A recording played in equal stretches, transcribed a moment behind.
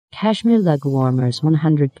Cashmere Legwarmers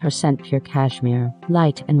 100% pure cashmere,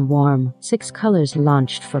 light and warm, 6 colors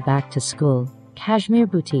launched for back to school. Cashmere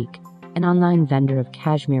Boutique, an online vendor of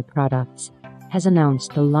cashmere products, has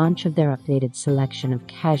announced the launch of their updated selection of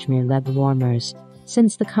cashmere Legwarmers.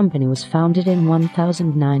 Since the company was founded in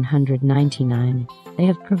 1999, they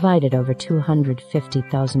have provided over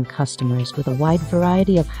 250,000 customers with a wide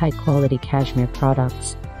variety of high-quality cashmere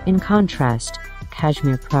products. In contrast,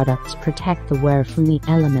 cashmere products protect the wearer from the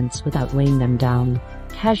elements without weighing them down.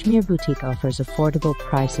 Cashmere Boutique offers affordable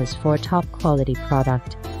prices for a top-quality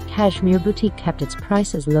product. Cashmere Boutique kept its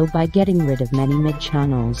prices low by getting rid of many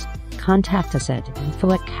mid-channels. Contact us at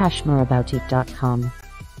info@cashmereboutique.com.